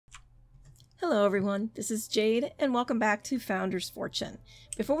Hello everyone, this is Jade and welcome back to Founder's Fortune.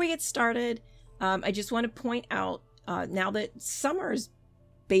 Before we get started, I just want to point out now that summer is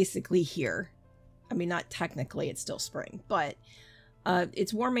basically here. I mean, not technically, it's still spring, but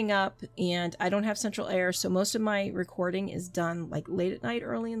it's warming up and I don't have central air, so most of my recording is done like late at night,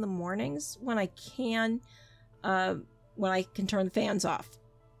 early in the mornings when I can turn the fans off.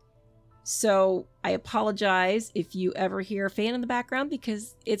 So I apologize if you ever hear a fan in the background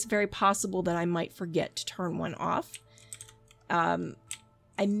because it's very possible that I might forget to turn one off. I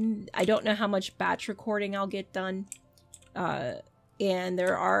don't know how much batch recording I'll get done, and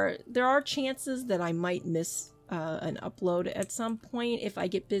there are chances that I might miss an upload at some point if I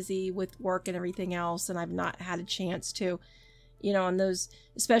get busy with work and everything else, and I've not had a chance to, you know, on those,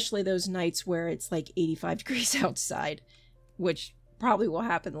 especially those nights where it's like 85 degrees outside, which probably will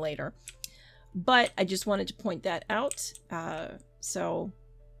happen later. But I just wanted to point that out. So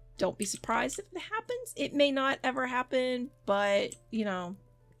don't be surprised if it happens. It may not ever happen, but, you know,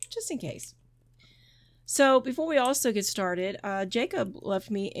 just in case. So before we also get started, Jacob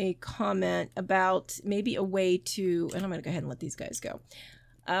left me a comment about maybe a way to, and I'm going to go ahead and let these guys go,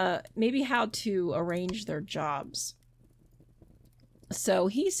 maybe how to arrange their jobs. So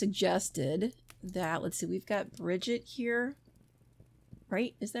he suggested that, let's see, we've got Bridget here.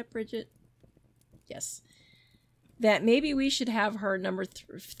 Right? Is that Bridget? Yes. That maybe we should have her number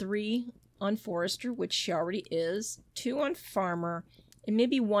 3 on Forester, which she already is, 2 on Farmer, and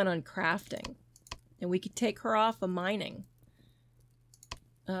maybe 1 on Crafting. And we could take her off of Mining.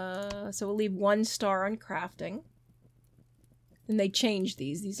 So we'll leave 1 star on Crafting. And they changed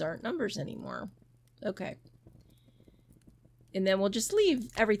these. These aren't numbers anymore. Okay. And then we'll just leave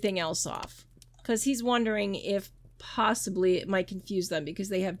everything else off. Because he's wondering if possibly it might confuse them because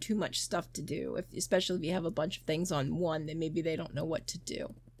they have too much stuff to do. Especially if you have a bunch of things on one, then maybe they don't know what to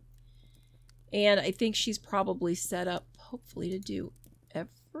do. And I think she's probably set up, hopefully, to do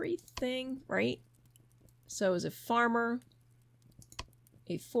everything, right? So as a Farmer,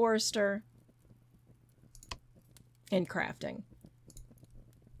 a Forester, and Crafting.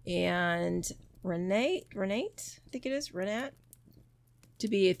 And Renate, I think it is, Renate, to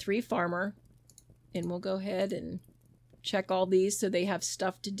be a 3 Farmer. And we'll go ahead and check all these so they have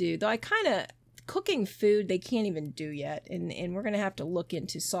stuff to do. Though I kind of, cooking food, they can't even do yet. And we're going to have to look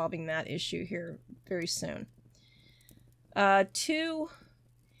into solving that issue here very soon. 2,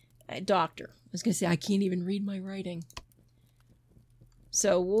 Doctor. I was going to say, I can't even read my writing.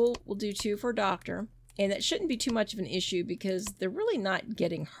 So we'll do 2 for Doctor. And that shouldn't be too much of an issue because they're really not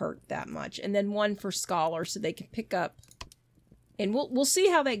getting hurt that much. And then 1 for Scholar so they can pick up. And we'll see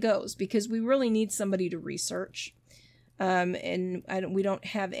how that goes because we really need somebody to research. And we don't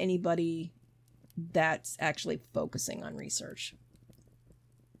have anybody that's actually focusing on research.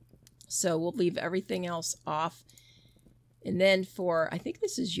 So we'll leave everything else off. And then for, I think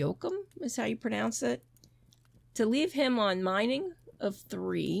this is Yoakum, is how you pronounce it. To leave him on Mining of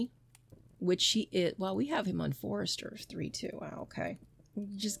 3, which he is, well, we have him on Forester 3 too. Wow, okay.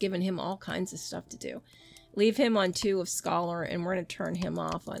 Just giving him all kinds of stuff to do. Leave him on 2 of Scholar, and we're going to turn him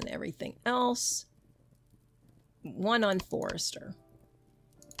off on everything else. 1 on Forester.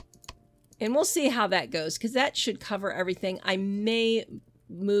 And we'll see how that goes, because that should cover everything. I may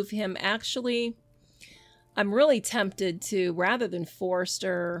move him. Actually, I'm really tempted to, rather than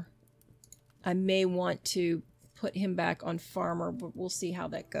Forester, I may want to put him back on Farmer, but we'll see how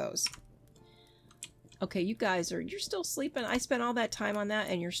that goes. Okay, you guys you're still sleeping. I spent all that time on that,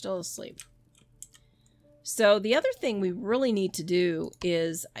 and you're still asleep. So the other thing we really need to do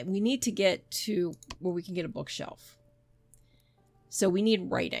is we need to get to where we can get a bookshelf. So we need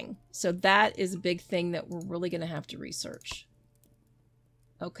writing. So that is a big thing that we're really going to have to research.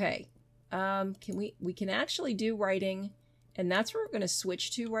 Okay. We can actually do writing, and that's where we're going to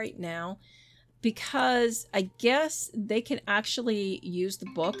switch to right now because I guess they can actually use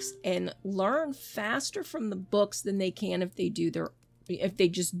the books and learn faster from the books than they can if they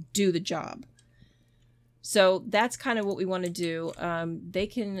just do the job. So that's kind of what we want to do. They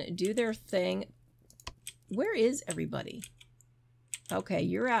can do their thing. Where is everybody? Okay,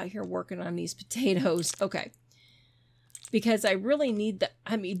 you're out here working on these potatoes. Okay. Because I really need the,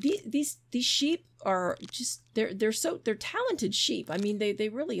 I mean, these sheep are just, they're talented sheep. I mean, they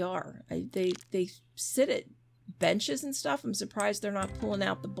really are. They sit at benches and stuff. I'm surprised they're not pulling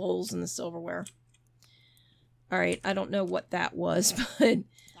out the bowls and the silverware. All right, I don't know what that was, but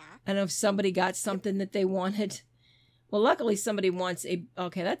I don't know if somebody got something that they wanted. Well, luckily somebody wants a...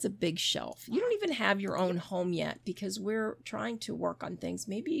 Okay, that's a big shelf. You don't even have your own home yet because we're trying to work on things.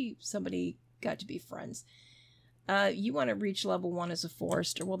 Maybe somebody got to be friends. You want to reach level 1 as a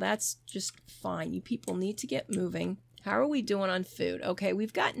forester. Well, that's just fine. You people need to get moving. How are we doing on food? Okay,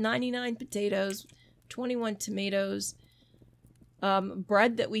 we've got 99 potatoes, 21 tomatoes,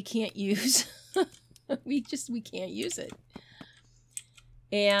 bread that we can't use. we can't use it.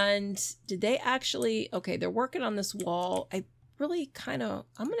 And did they actually... Okay, they're working on this wall. I really kind of...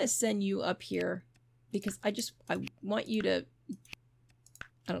 I'm going to send you up here because I want you to...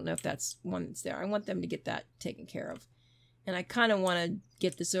 I don't know if that's one that's there. I want them to get that taken care of. And I kind of want to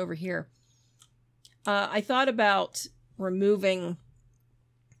get this over here. I thought about removing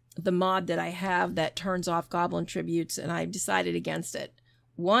the mod that I have that turns off goblin tributes, and I decided against it.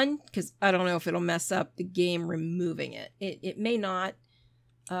 One, because I don't know if it'll mess up the game removing it. It may not,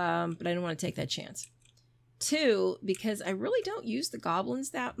 but I don't want to take that chance. Two, because I really don't use the goblins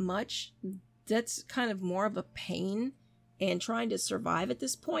that much. That's kind of more of a pain, and trying to survive at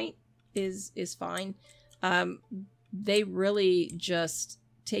this point is fine. They really just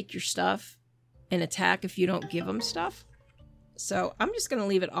take your stuff and attack if you don't give them stuff. So I'm just going to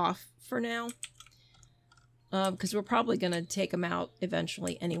leave it off for now. Because we're probably going to take them out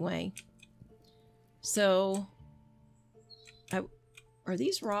eventually anyway. So, are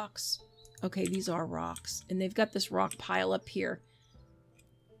these rocks? Okay, these are rocks. And they've got this rock pile up here.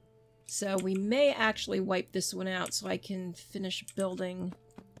 So we may actually wipe this one out so I can finish building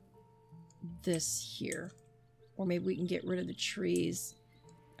this here. Or maybe we can get rid of the trees.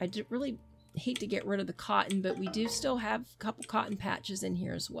 I really hate to get rid of the cotton, but we do still have a couple cotton patches in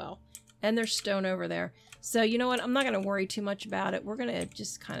here as well. And there's stone over there. So you know what? I'm not going to worry too much about it. We're going to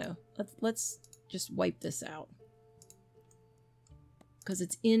just kind of... Let's just wipe this out. Because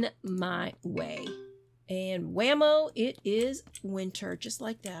it's in my way. And whammo, it is winter. Just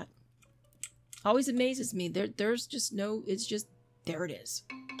like that. Always amazes me. There's just no... It's just... There it is.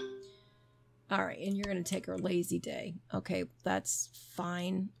 Alright, and you're going to take our lazy day. Okay, that's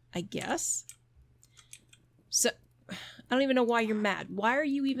fine, I guess. So, I don't even know why you're mad. Why are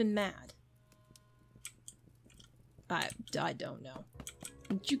you even mad? I don't know.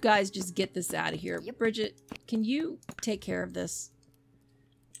 Would you guys just get this out of here? Yep. Bridget, can you take care of this?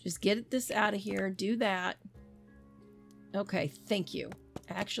 Just get this out of here. Do that. Okay, thank you.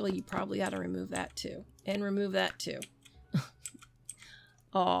 Actually, you probably ought to remove that too. And remove that too.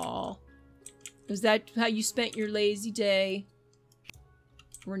 Aw. Was that how you spent your lazy day?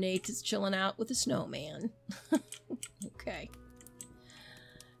 Renate is chilling out with a snowman. Okay.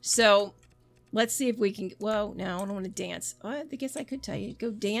 So, let's see if we can... Well, no, I don't want to dance. Oh, I guess I could tell you.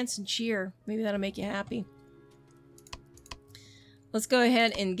 Go dance and cheer. Maybe that'll make you happy. Let's go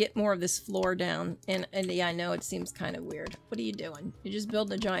ahead and get more of this floor down. And yeah, I know it seems kind of weird. What are you doing? You're just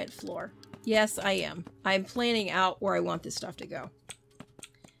building a giant floor. Yes, I am. I'm planning out where I want this stuff to go.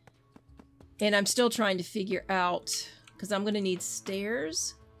 And I'm still trying to figure out... Because I'm going to need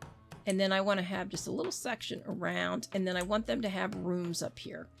stairs... And then I want to have just a little section around. And then I want them to have rooms up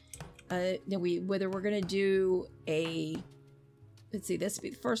here. Whether we're going to do a... Let's see, this would be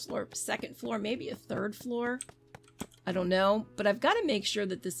the first floor, second floor, maybe a third floor. I don't know. But I've got to make sure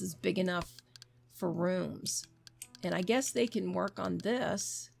that this is big enough for rooms. And I guess they can work on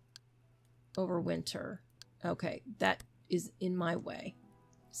this over winter. Okay, that is in my way.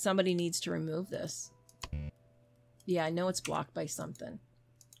 Somebody needs to remove this. Yeah, I know it's blocked by something.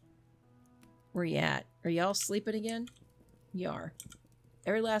 Where you at? Are y'all sleeping again? You are.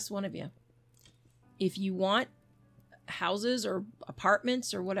 Every last one of you. If you want houses or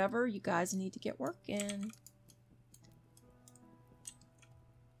apartments or whatever, you guys need to get working.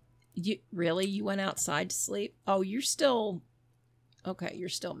 Really? You went outside to sleep? Oh, you're still... Okay, you're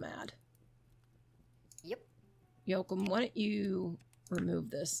still mad. Yep. Yoakum, why don't you remove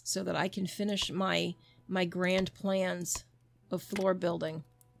this so that I can finish my grand plans of floor building.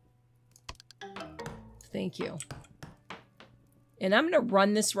 Thank you. And I'm going to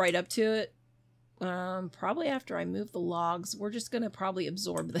run this right up to it. Probably after I move the logs. We're just going to probably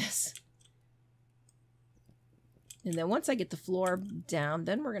absorb this. And then once I get the floor down,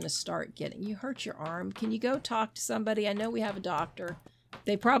 then we're going to start getting... You hurt your arm. Can you go talk to somebody? I know we have a doctor.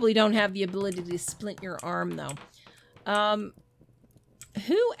 They probably don't have the ability to splint your arm, though.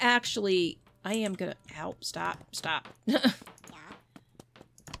 Who actually... I am going to... Ow, stop.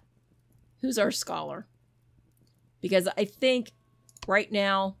 Who's our scholar? Because I think right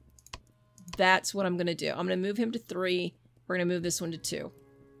now, that's what I'm going to do. I'm going to move him to 3. We're going to move this one to 2.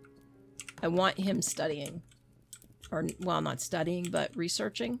 I want him studying. Or, well, not studying, but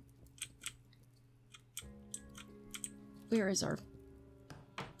researching. Where is our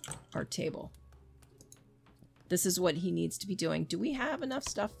table? This is what he needs to be doing. Do we have enough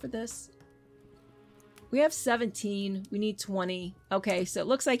stuff for this? We have 17. We need 20. Okay, so it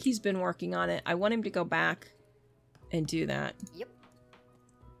looks like he's been working on it. I want him to go back and do that. Yep.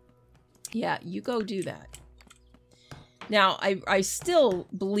 Yeah, you go do that. Now, I still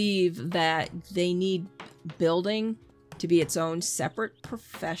believe that they need building to be its own separate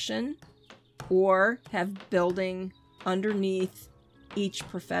profession, or have building underneath each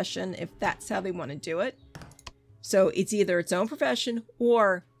profession if that's how they want to do it. So it's either its own profession,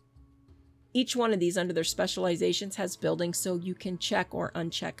 or each one of these under their specializations has building, so you can check or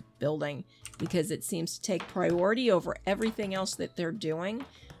uncheck building, because it seems to take priority over everything else that they're doing.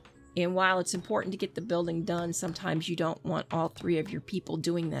 And while it's important to get the building done, sometimes you don't want all 3 of your people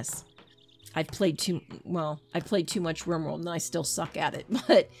doing this. I've played too much RimWorld, and I still suck at it,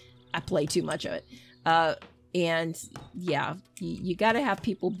 but I play too much of it. And yeah, you got to have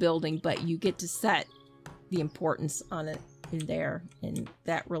people building, but you get to set the importance on it in there, and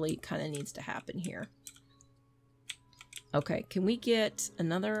that really kind of needs to happen here. Okay, can we get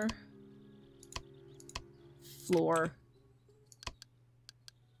another floor?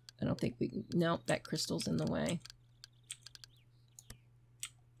 I don't think we can. Nope, that crystal's in the way.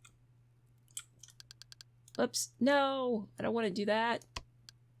 Oops, no, I don't want to do that.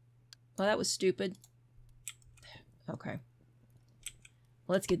 Well, that was stupid. Okay.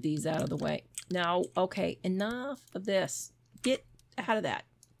 Let's get these out of the way. No, okay, enough of this. Get out of that.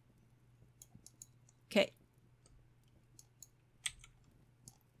 Okay.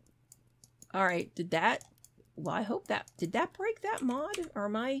 All right, did that... Well, I hope that... Did that break that mod? Or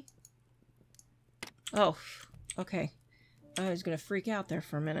am I... Oh, okay. I was going to freak out there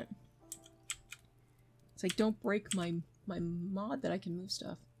for a minute. It's like, don't break my mod that I can move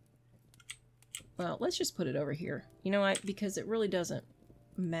stuff. Well, let's just put it over here. You know what? Because it really doesn't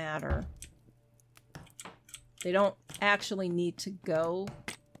matter. They don't actually need to go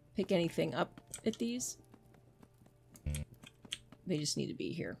pick anything up at these. They just need to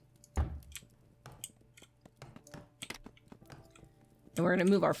be here. And we're going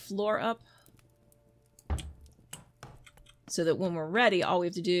to move our floor up, so that when we're ready, all we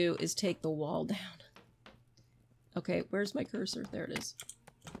have to do is take the wall down. Okay, where's my cursor? There it is.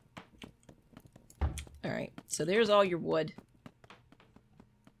 Alright, so there's all your wood.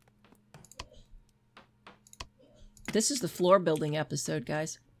 This is the floor building episode,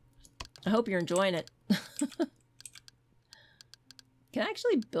 guys. I hope you're enjoying it. Can I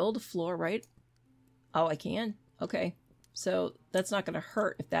actually build a floor, right? Oh, I can? Okay. So that's not going to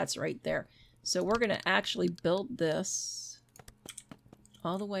hurt if that's right there. So we're going to actually build this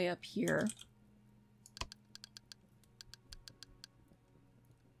all the way up here.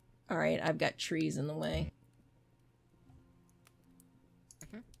 Alright, I've got trees in the way.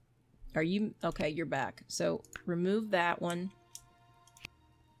 Are you... Okay, you're back. So remove that one.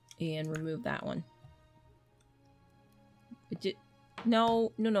 And remove that one.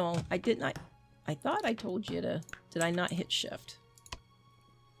 No. I did not... I thought I told you to... Did I not hit shift?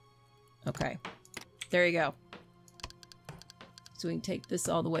 Okay. There you go. So we can take this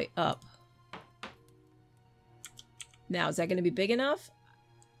all the way up. Now, is that going to be big enough?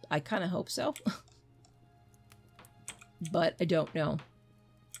 I kind of hope so. But I don't know.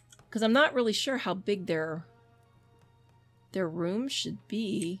 Because I'm not really sure how big their room should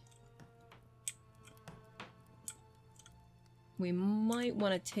be. We might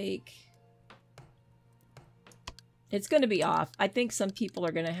want to take... It's going to be off. I think some people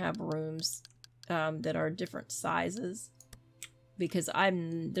are going to have rooms that are different sizes. Because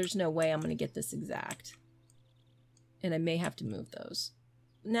there's no way I'm going to get this exact. And I may have to move those.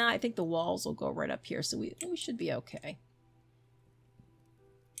 Nah, I think the walls will go right up here, so we should be okay.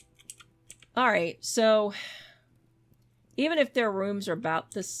 Alright, so even if their rooms are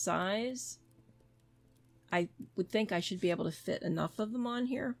about this size, I would think I should be able to fit enough of them on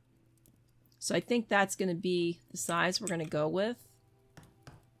here. So I think that's going to be the size we're going to go with.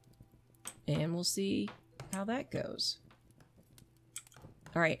 And we'll see how that goes.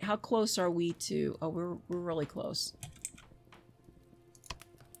 Alright, how close are we to... Oh, we're really close.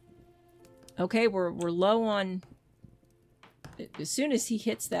 Okay, we're low on... As soon as he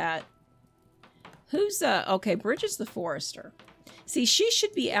hits that... Who's... Okay, Bridget's the forester. See, she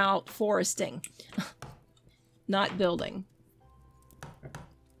should be out foresting. Not building.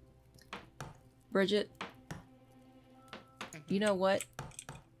 Bridget. You know what?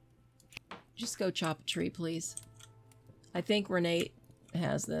 Just go chop a tree, please. I think Renate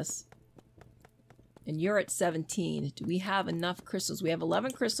has this. And you're at 17. Do we have enough crystals? We have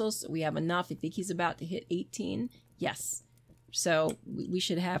 11 crystals. So we have enough. I think he's about to hit 18. Yes. So we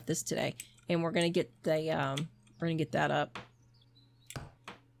should have this today. And we're gonna get the we're gonna get that up.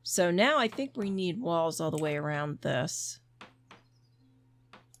 So now I think we need walls all the way around this.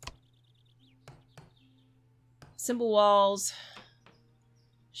 Symbol walls.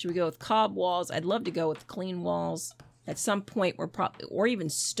 Should we go with cob walls? I'd love to go with clean walls. At some point, we're probably, or even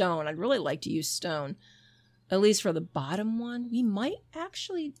stone. I'd really like to use stone. At least for the bottom one. We might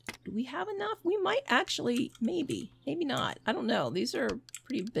actually, do we have enough? We might actually, maybe not. I don't know. These are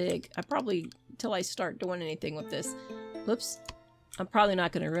pretty big. I probably, until I start doing anything with this. Whoops. I'm probably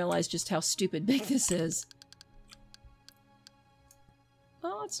not going to realize just how stupid big this is.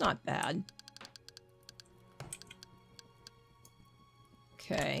 Oh, it's not bad.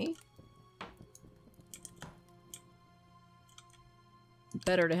 Okay.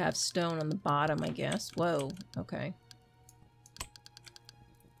 Better to have stone on the bottom, I guess. Whoa, okay.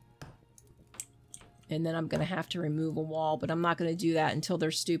 And then I'm gonna have to remove a wall, but I'm not gonna do that until they're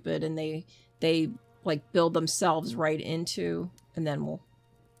stupid and they like build themselves right into, and then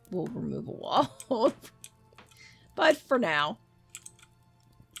we'll remove a wall. But for now.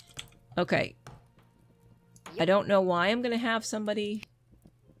 Okay. I don't know why I'm gonna have somebody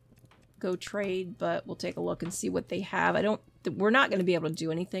go trade, but we'll take a look and see what they have. We're not going to be able to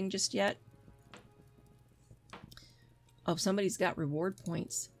do anything just yet. Oh, somebody's got reward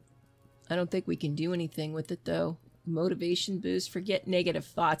points. I don't think we can do anything with it though. Motivation boost, forget negative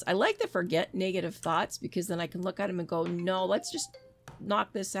thoughts. I like to forget negative thoughts because then I can look at them and go, no, let's just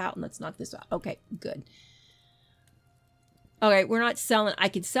knock this out and let's knock this out. Okay, good. Okay, we're not selling. I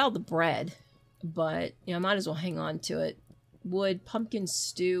could sell the bread, but you know, I might as well hang on to it. Wood, pumpkin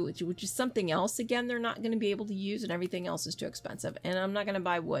stew, which is something else again they're not going to be able to use, and everything else is too expensive. And I'm not going to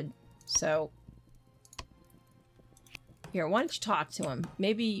buy wood. So, here, why don't you talk to him?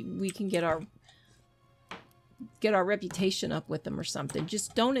 Maybe we can get our reputation up with him or something.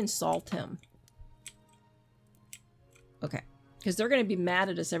 Just don't insult him. Okay. Because they're going to be mad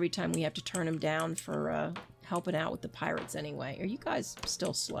at us every time we have to turn him down for helping out with the pirates anyway. Are you guys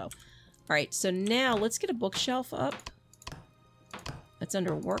still slow? Alright, so now let's get a bookshelf up. That's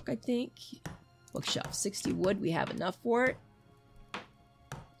under work, I think. Bookshelf, 60 wood. We have enough for it.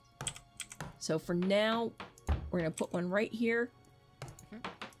 So for now, we're going to put one right here.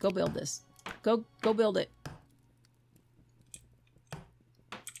 Go build this. Go build it.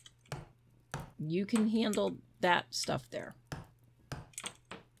 You can handle that stuff there.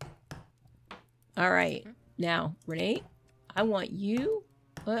 All right. Now, Renate, I want you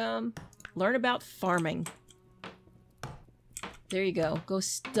learn about farming. There you go. Go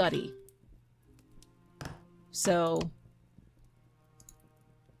study. So,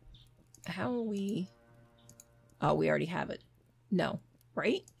 how are we... Oh, we already have it. No.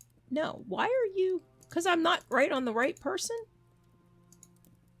 Right? No. Why are you... Because I'm not right on the right person?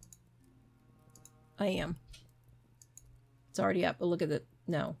 I am. It's already up. But look at it.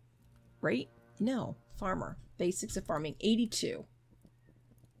 No. Right? No. Farmer. Basics of farming. 82.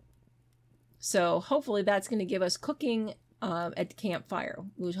 So, hopefully that's going to give us cooking... at the campfire.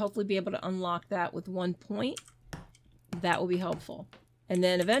 We'll hopefully be able to unlock that with 1 point. That will be helpful. And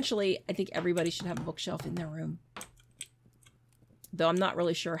then eventually, I think everybody should have a bookshelf in their room. Though I'm not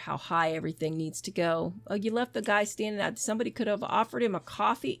really sure how high everything needs to go. Oh, you left the guy standing out. Somebody could have offered him a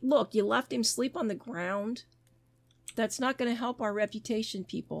coffee. Look, you left him sleep on the ground. That's not going to help our reputation,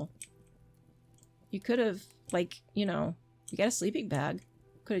 people. You could have, like, you know, you got a sleeping bag.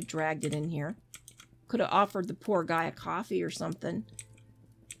 Could have dragged it in here. Could have offered the poor guy a coffee or something.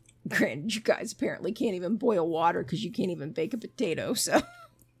 Granted, you guys apparently can't even boil water because you can't even bake a potato, so.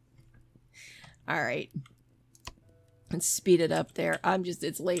 Alright. Let's speed it up there.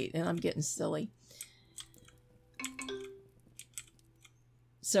 It's late and I'm getting silly.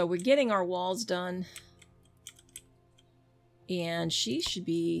 So we're getting our walls done. And she's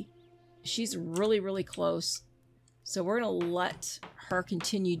really, really close. So we're going to let her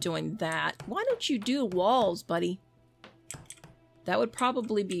continue doing that. Why don't you do walls, buddy? That would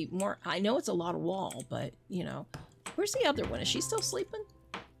probably be more... I know it's a lot of wall, but, you know. Where's the other one? Is she still sleeping?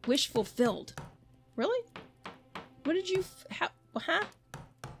 Wish fulfilled. Really? What did you... Huh?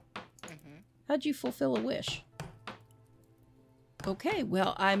 How'd you fulfill a wish? Okay,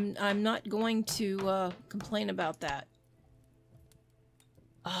 well, I'm not going to complain about that.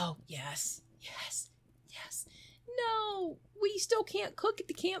 Oh, yes. Yes. Yes. No! We still can't cook at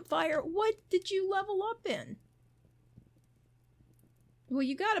the campfire. What did you level up in? Well,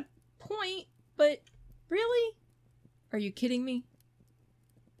 you got a point, but really? Are you kidding me?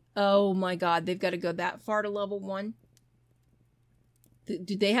 Oh my god, they've got to go that far to level 1?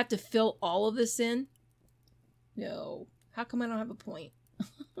 Do they have to fill all of this in? No. How come I don't have a point?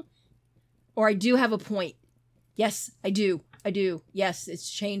 Or I do have a point. Yes, I do. I do. Yes, it's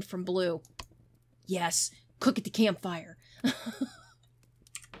chained from blue. Yes, cook at the campfire.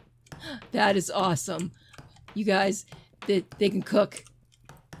 That is awesome. You guys, they can cook.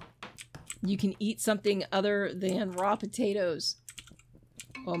 You can eat something other than raw potatoes.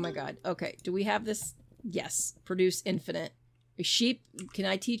 Oh my god. Okay, do we have this? Yes. Produce infinite. A sheep, can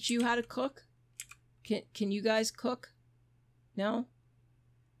I teach you how to cook? Can you guys cook? No?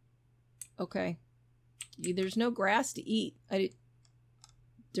 Okay. There's no grass to eat.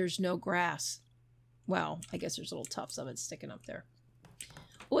 There's no grass. Well, I guess there's little tufts of it sticking up there.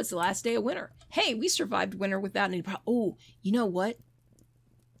 Oh, it's the last day of winter. Hey, we survived winter without any problem. Oh, you know what?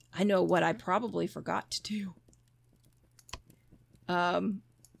 I know what I probably forgot to do. I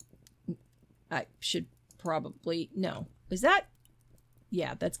should probably... No. Is that...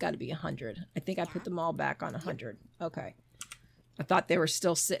 Yeah, that's got to be 100. I think I put them all back on 100. Okay. I thought they were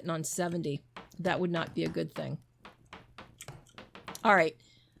still sitting on 70. That would not be a good thing. All right.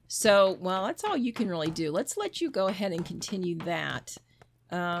 So, well, that's all you can really do. Let's let you go ahead and continue that.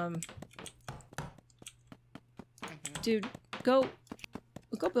 Dude, go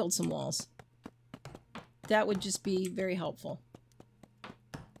build some walls. That would just be very helpful.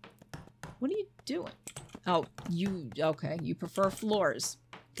 What are you doing? Oh, okay, you prefer floors.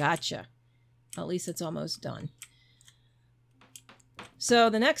 Gotcha. At least it's almost done. So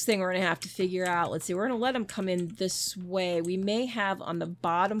the next thing we're going to have to figure out, let's see, we're going to let them come in this way. We may have on the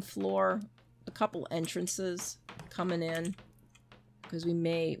bottom floor a couple entrances coming in, because we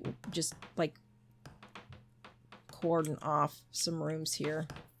may just like cordon off some rooms here.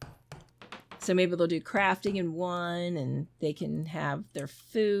 So maybe they'll do crafting in one, and they can have their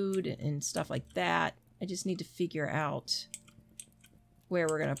food and stuff like that. I just need to figure out where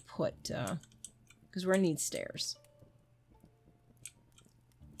we're going to put, because we're going to need stairs.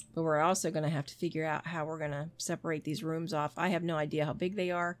 But we're also going to have to figure out how we're going to separate these rooms off. I have no idea how big they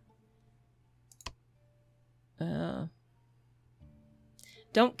are.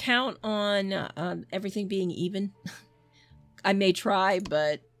 Don't count on everything being even. I may try,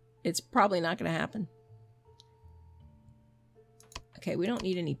 but it's probably not going to happen. Okay, we don't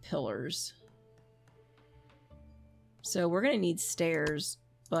need any pillars. So we're going to need stairs,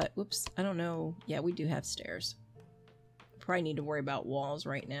 but whoops, I don't know. Yeah, we do have stairs. Probably need to worry about walls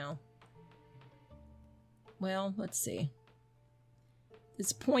right now. Well, let's see.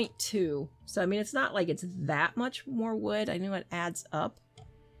 It's 0.2. So, I mean, it's not like it's that much more wood. I know it adds up.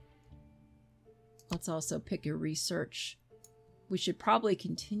 Let's also pick a research. We should probably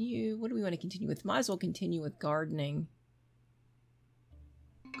continue. What do we want to continue with? Might as well continue with gardening.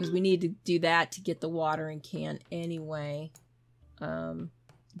 Because we need to do that to get the watering can anyway.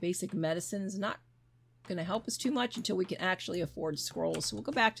 Basic medicine is not going to help us too much until we can actually afford scrolls. So we'll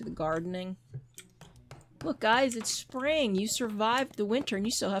go back to the gardening. Look, guys, it's spring. You survived the winter and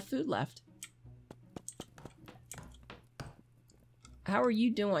you still have food left. How are you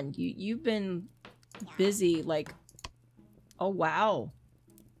doing? You've been busy, like... Oh, wow.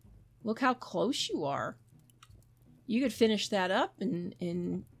 Look how close you are. You could finish that up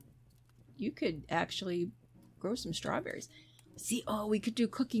and you could actually grow some strawberries. See, oh, we could do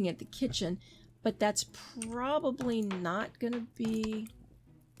cooking at the kitchen, but that's probably not going to be...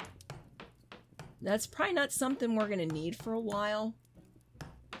 That's probably not something we're going to need for a while.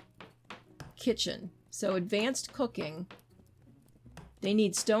 Kitchen. So advanced cooking. They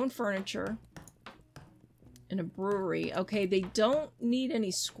need stone furniture. And a brewery. Okay, they don't need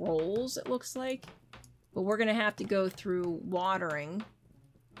any scrolls, it looks like. But we're going to have to go through watering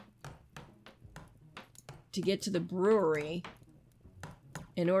to get to the brewery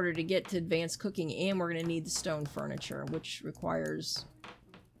in order to get to advanced cooking. And we're going to need the stone furniture, which requires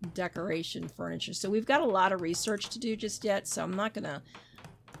decoration furniture. So we've got a lot of research to do just yet, so I'm not going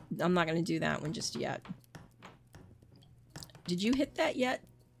to do that one just yet. Did you hit that yet?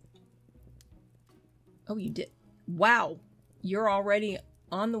 Oh, you did. Wow. You're already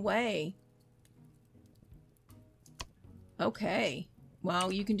on the way. Okay.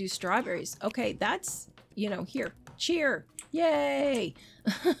 Well, you can do strawberries. Okay, that's, you know, here. Cheer. Yay.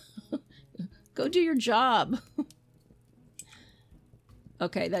 Go do your job.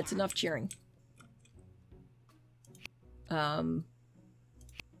 Okay, that's enough cheering. Here,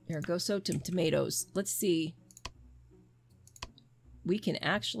 go sow some tomatoes. Let's see. We can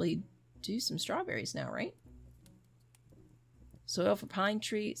actually do some strawberries now, right? Soil for pine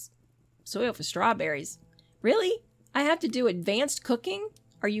trees. Soil for strawberries. Really? I have to do advanced cooking?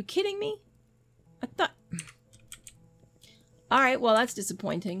 Are you kidding me? I thought... Alright, well, that's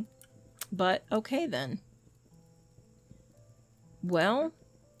disappointing. But, okay then. Well...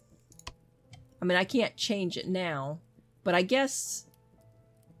 I mean, I can't change it now. But I guess...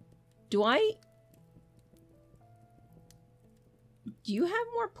 Do you have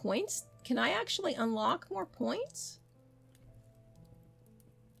more points? Can I actually unlock more points?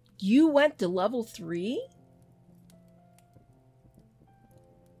 You went to level 3?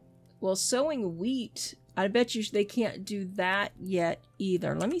 Well, sowing wheat, I bet you they can't do that yet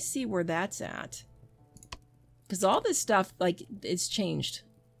either. Let me see where that's at. Because all this stuff, like, it's changed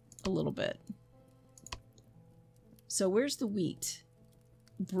a little bit. So where's the wheat?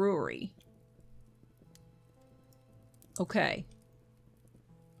 Brewery. Okay.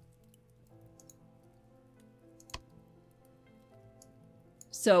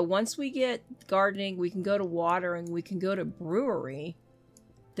 So once we get gardening, we can go to watering, we can go to brewery.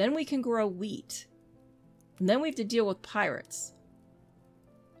 Then we can grow wheat. And then we have to deal with pirates.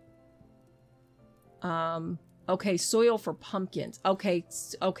 Okay, soil for pumpkins. Okay,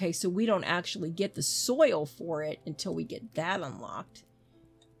 so we don't actually get the soil for it until we get that unlocked.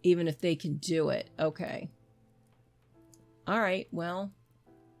 Even if they can do it. Okay. Alright, well.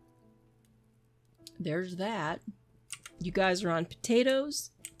 There's that. You guys are on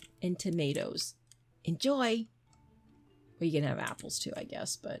potatoes and tomatoes. Enjoy! Well, you can have apples too, I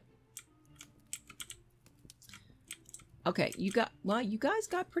guess, but... Okay, you guys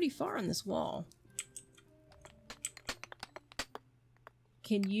got pretty far on this wall.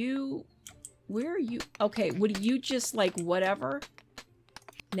 Can you... Where are you? Okay, would you just, like, whatever?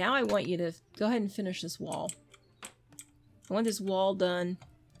 Now I want you to go ahead and finish this wall. I want this wall done.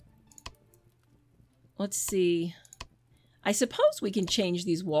 Let's see. I suppose we can change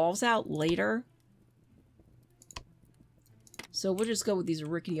these walls out later. So we'll just go with these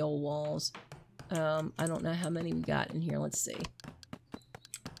rickety old walls. I don't know how many we got in here. Let's see.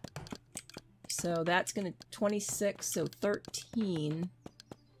 So that's going to 26, so 13.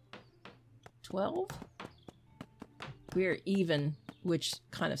 12? We're even, which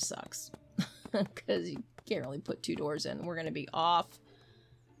kind of sucks. Because you can't really put 2 doors in. We're going to be off.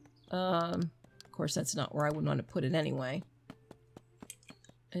 Of course, that's not where I would want to put it anyway.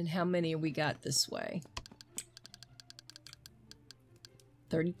 And how many we got this way?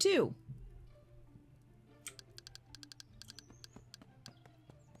 32.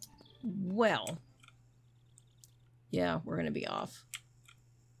 Well. Yeah, we're going to be off.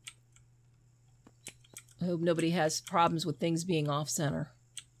 I hope nobody has problems with things being off-center.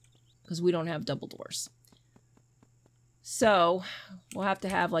 Because we don't have double doors. So, we'll have to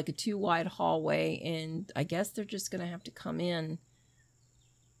have like a 2-wide hallway. And I guess they're just going to have to come in.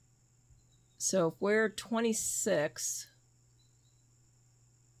 So, if we're 26...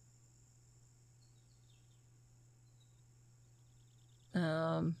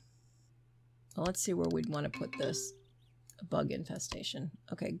 well, let's see where we'd want to put this. A bug infestation.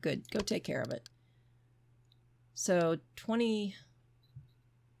 Okay, good. Go take care of it. So,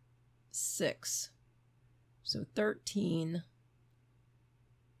 26. So, 13.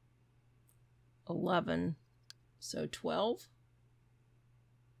 11. So, 12.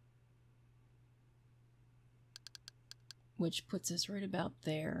 Which puts us right about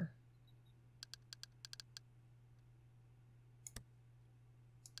there.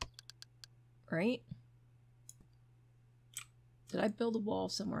 Right? Did I build a wall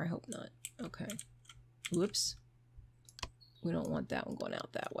somewhere? I hope not. Okay. Whoops. We don't want that one going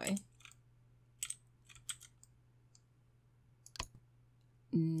out that way.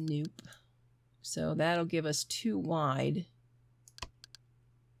 Nope. So that'll give us 2 wide.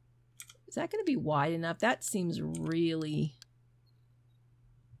 Is that going to be wide enough? That seems really...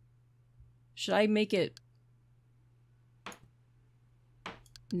 Should I make it...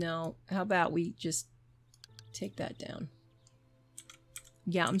 No. How about we just take that down?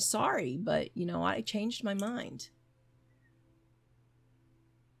 Yeah, I'm sorry, but, you know, I changed my mind.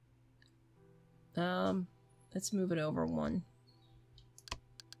 Let's move it over 1.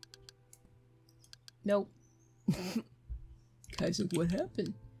 Nope. Guys, what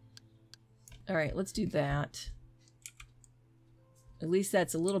happened? Alright, let's do that. At least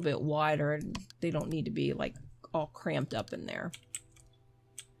that's a little bit wider. They don't need to be, like, all cramped up in there.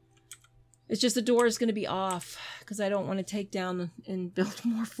 It's just the door is going to be off because I don't want to take down and build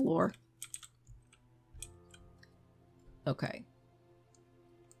more floor. Okay.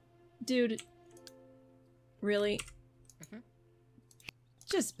 Dude. Really?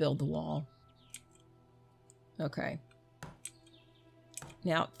 Just build the wall. Okay.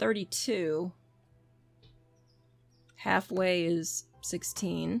 Now, 32. Halfway is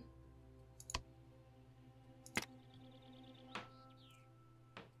 16.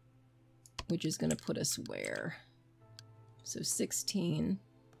 Which is going to put us where? So 16.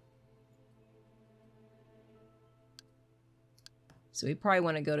 So we probably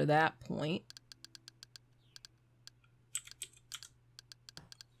want to go to that point.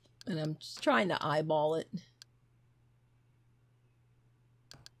 And I'm just trying to eyeball it.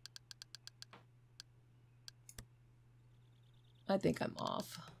 I think I'm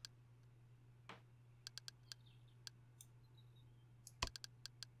off.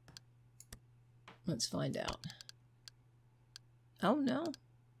 Let's find out. Oh no.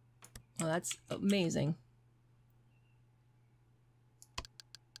 Well, that's amazing.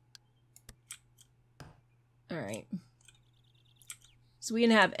 All right. So we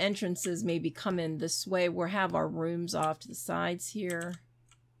can have entrances maybe come in this way. We'll have our rooms off to the sides here.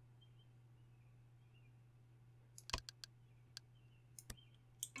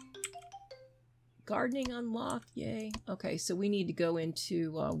 Gardening unlocked, yay. Okay, so we need to go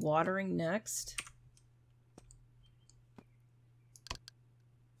into watering next.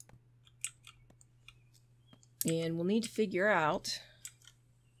 And we'll need to figure out,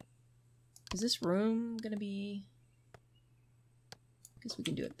 is this room gonna be, I guess we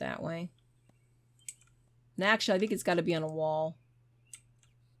can do it that way. And actually, I think it's gotta be on a wall.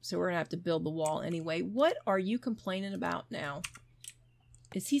 So we're gonna have to build the wall anyway. What are you complaining about now?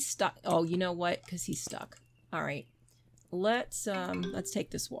 Is he stuck? Oh, you know what? Because he's stuck. All right. Let's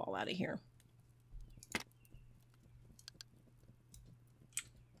take this wall out of here.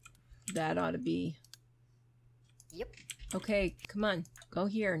 That ought to be... Yep. Okay, come on. Go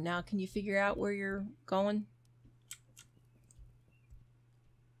here. Now, can you figure out where you're going?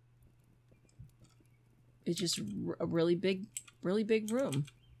 It's just a really big room.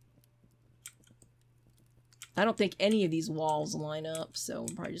 I don't think any of these walls line up, so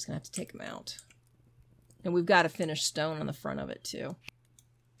I'm probably just gonna have to take them out. And we've got to finish stone on the front of it too.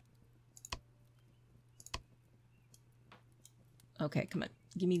 Okay, come on.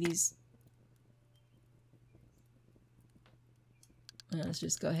 Give me these. Let's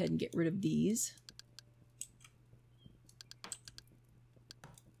just go ahead and get rid of these.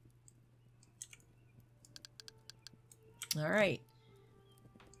 All right.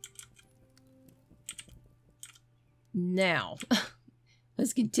 Now,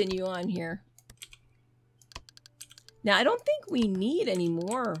 let's continue on here. Now, I don't think we need any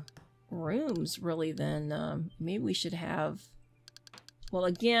more rooms, really, then. Maybe we should have... Well,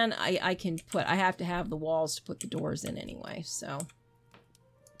 again, I have to have the walls to put the doors in anyway, so...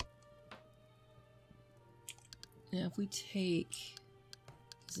 Now, if we take...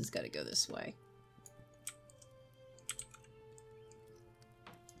 This has got to go this way.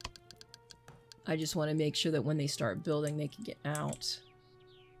 I just want to make sure that when they start building, they can get out.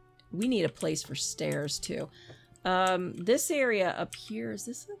 We need a place for stairs, too. This area up here, is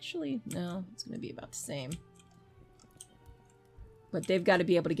this actually... No, it's going to be about the same. But they've got to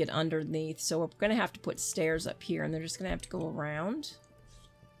be able to get underneath, so we're going to have to put stairs up here, and they're just going to have to go around.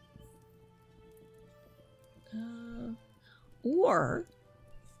 Or...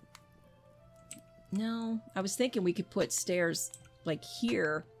 No, I was thinking we could put stairs, like,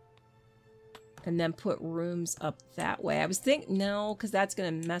 here... and then put rooms up that way. I was thinking, no, because that's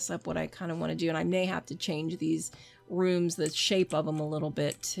going to mess up what I kind of want to do. And I may have to change these rooms, the shape of them a little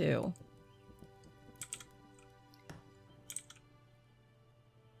bit too.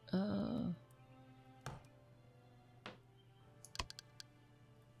 Will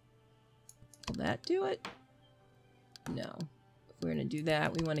that do it? No. If we're going to do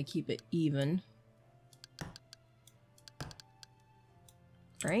that, we want to keep it even.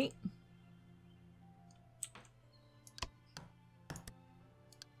 Right?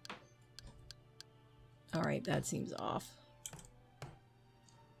 All right, that seems off.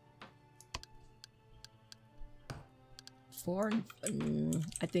 Four,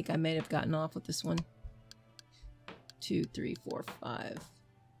 I think I may have gotten off with this one. 2, 3, 4, 5.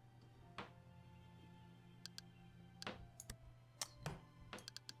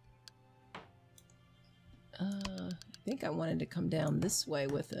 I think I wanted to come down this way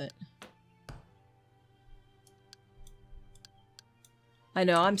with it. I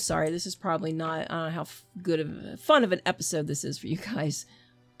know, I'm sorry. This is probably not, I don't know how good of fun of an episode this is for you guys.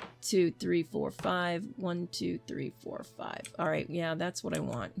 2, 3, 4, 5. 1, 2, 3, 4, 5. All right, yeah, that's what I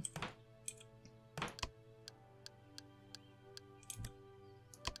want.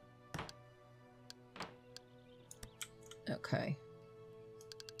 Okay.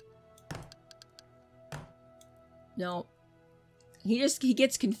 No. He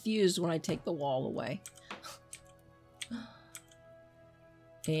gets confused when I take the wall away.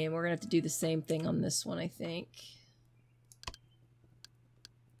 And we're going to have to do the same thing on this one, I think.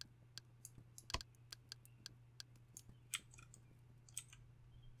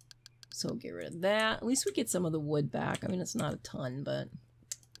 So we'll get rid of that. At least we get some of the wood back. I mean, it's not a ton, but...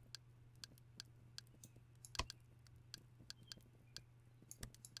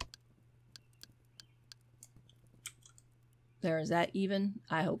 There, is that even?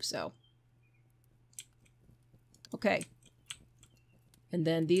 I hope so. Okay. And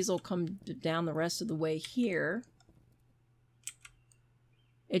then these will come down the rest of the way here.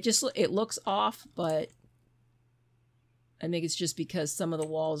 It looks off, but I think it's just because some of the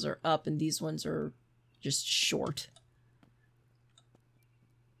walls are up and these ones are just short.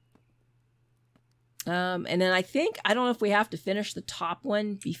 And then I don't know if we have to finish the top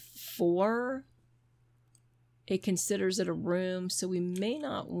one before it considers it a room, so we may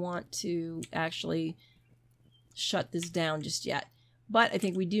not want to actually shut this down just yet. But I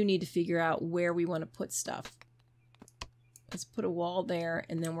think we do need to figure out where we want to put stuff. Let's put a wall there,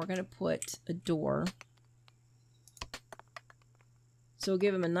 and then we're going to put a door. So we'll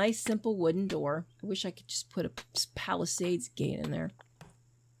give him a nice, simple wooden door. I wish I could just put a Palisades gate in there.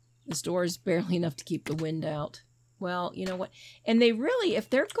 This door is barely enough to keep the wind out. Well, you know what? And they really, if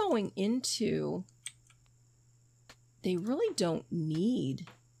they're going into... They really don't need...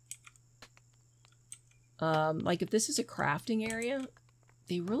 like if this is a crafting area,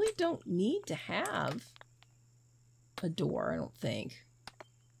 they really don't need to have a door, I don't think.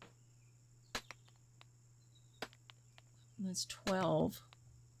 That's 12.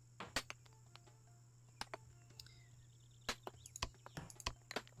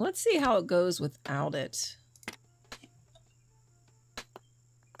 Let's see how it goes without it.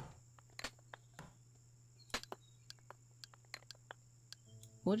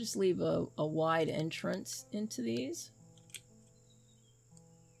 We'll just leave a wide entrance into these.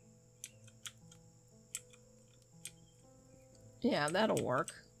 Yeah, that'll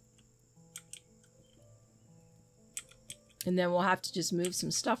work. And then we'll have to just move some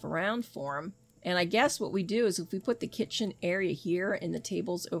stuff around for them. And I guess what we do is if we put the kitchen area here and the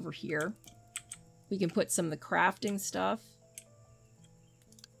tables over here, we can put some of the crafting stuff.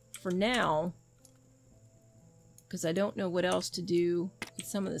 For now, because I don't know what else to do with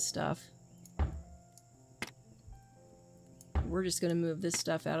some of this stuff. We're just going to move this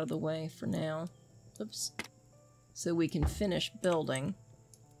stuff out of the way for now. Oops. So we can finish building.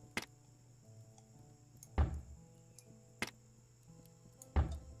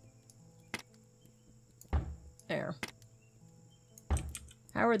 There.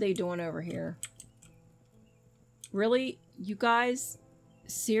 How are they doing over here? Really? You guys?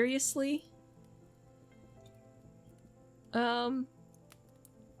 Seriously?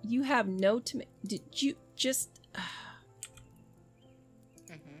 You have no tomato. Did you just...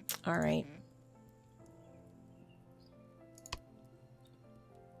 All right.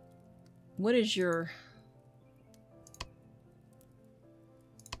 What is your...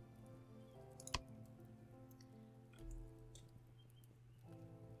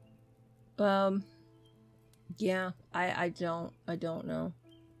 Yeah, I don't know.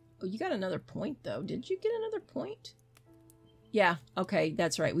 Oh, you got another point, though. Did you get another point? Yeah, okay,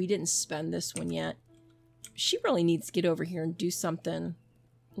 that's right. We didn't spend this one yet. She really needs to get over here and do something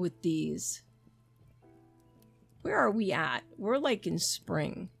with these. Where are we at? We're like in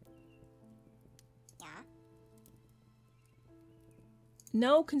spring. Yeah.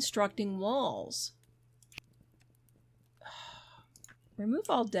 No constructing walls. Remove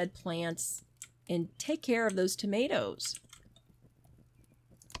all dead plants and take care of those tomatoes.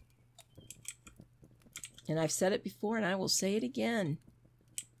 And I've said it before and I will say it again.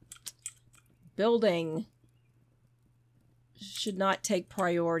 Building should not take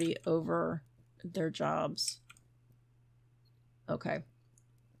priority over their jobs. Okay.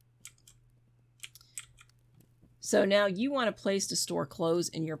 So now you want a place to store clothes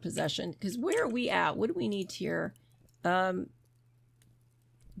in your possession. Because where are we at? What do we need here?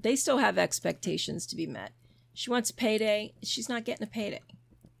 They still have expectations to be met. She wants a payday. She's not getting a payday.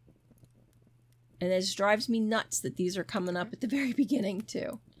 And it just drives me nuts that these are coming up at the very beginning,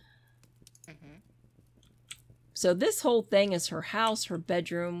 too. So this whole thing is her house, her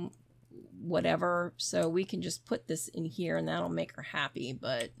bedroom, whatever. So we can just put this in here and that'll make her happy,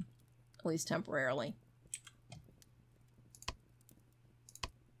 but at least temporarily.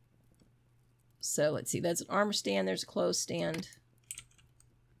 So let's see. That's an armor stand. There's a clothes stand.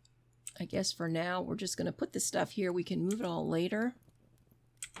 I guess for now, we're just going to put this stuff here. We can move it all later.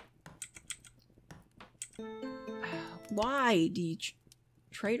 Why do you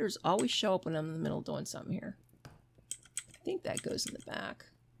traders always show up when I'm in the middle doing something here? I think that goes in the back.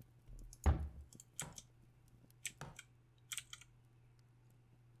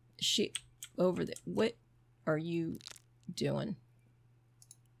 She over there. What are you doing?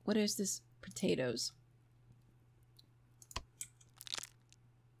 What is this? Potatoes.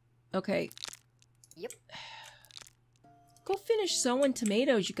 Okay. Yep. Go finish sowing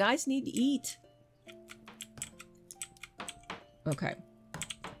tomatoes. You guys need to eat. Okay.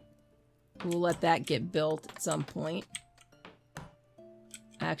 We'll let that get built at some point.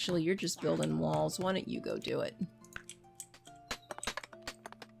 Actually, you're just building walls. Why don't you go do it?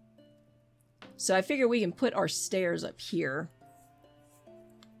 So I figure we can put our stairs up here.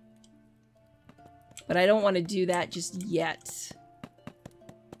 But I don't want to do that just yet.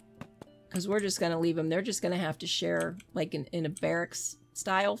 Because we're just going to leave them. They're just going to have to share, like, in a barracks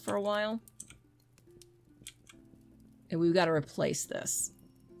style for a while. And we've got to replace this.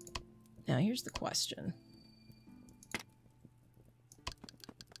 Now, here's the question.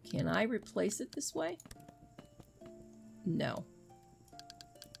 Can I replace it this way? No.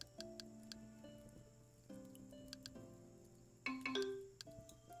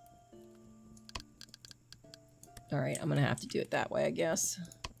 Alright, I'm going to have to do it that way, I guess.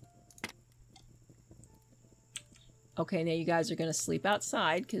 Okay, now you guys are going to sleep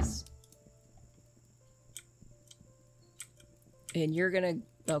outside, because... And you're going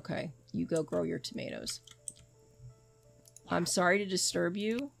to... Okay, you go grow your tomatoes. I'm sorry to disturb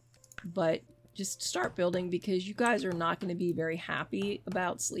you, but just start building, because you guys are not going to be very happy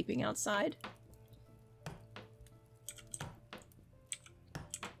about sleeping outside.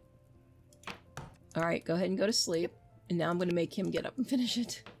 Alright, go ahead and go to sleep. And now I'm going to make him get up and finish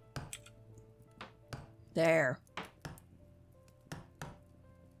it. There.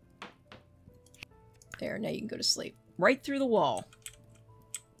 There, now you can go to sleep. Right through the wall.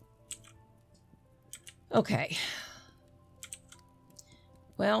 Okay.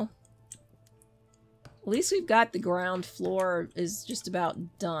 Well, at least we've got the ground floor is just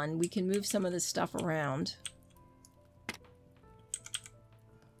about done. We can move some of this stuff around.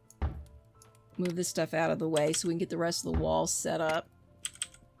 Move this stuff out of the way so we can get the rest of the walls set up.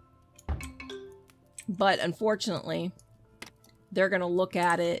 But unfortunately, they're going to look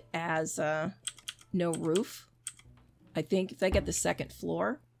at it as no roof. I think if they get the second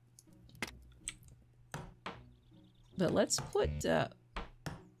floor. But let's put...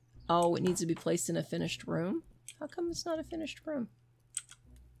 oh, it needs to be placed in a finished room? How come it's not a finished room?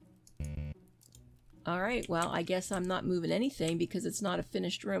 Alright, well, I guess I'm not moving anything because it's not a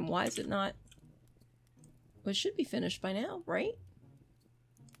finished room. Why is it not? Well, it should be finished by now, right?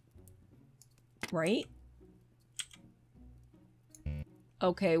 Right?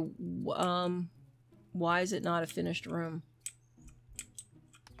 Okay, why is it not a finished room?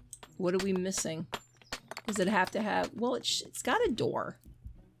 What are we missing? Does it have to have... Well, it's got a door.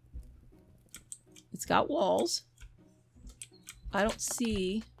 It's got walls. I don't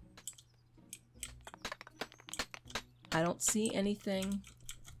see anything.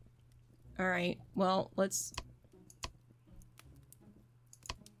 Alright, well, let's...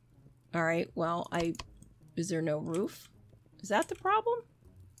 Alright, well, is there no roof? Is that the problem?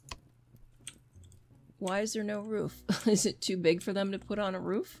 Why is there no roof? Is it too big for them to put on a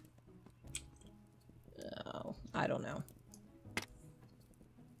roof? Oh, I don't know.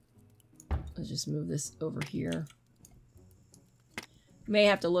 Let's just move this over here. May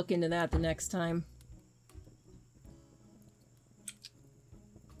have to look into that the next time.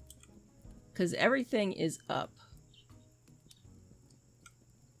 Because everything is up.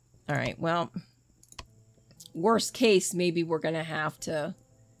 Alright, well... Worst case, maybe we're going to have to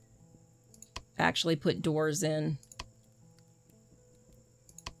actually put doors in.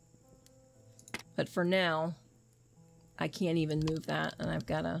 But for now, I can't even move that, and I've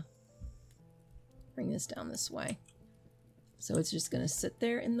got to bring this down this way. So it's just going to sit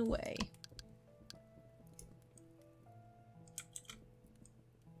there in the way.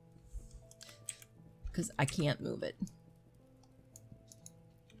 Because I can't move it.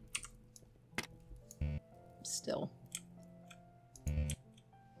 Still.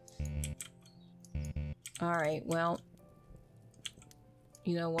 Alright, well,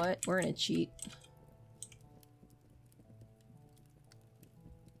 you know what? We're gonna cheat.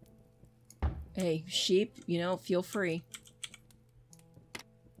 Hey, sheep, you know, feel free.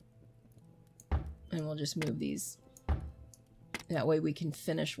 And we'll just move these. That way we can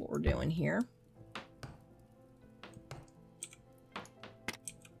finish what we're doing here.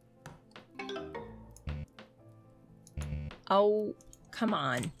 Oh, come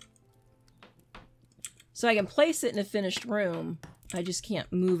on. So I can place it in a finished room. I just can't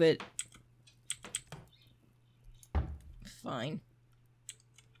move it. Fine.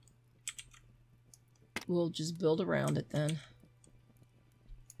 We'll just build around it then.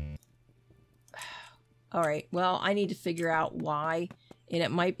 Alright, well, I need to figure out why And it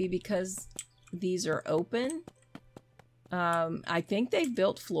might be because these are open. I think they've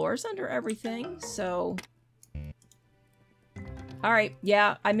built floors under everything, so... Alright,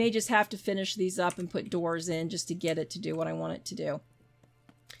 yeah, I may just have to finish these up and put doors in just to get it to do what I want it to do.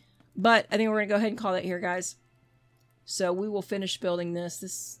 But I think we're going to go ahead and call that here, guys. So we will finish building this.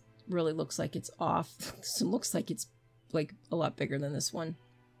 This really looks like it's off. This looks like it's like a lot bigger than this one.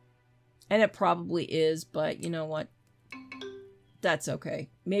 And it probably is, but you know what? That's okay.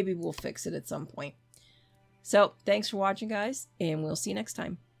 Maybe we'll fix it at some point. So thanks for watching, guys, and we'll see you next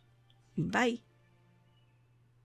time. Bye.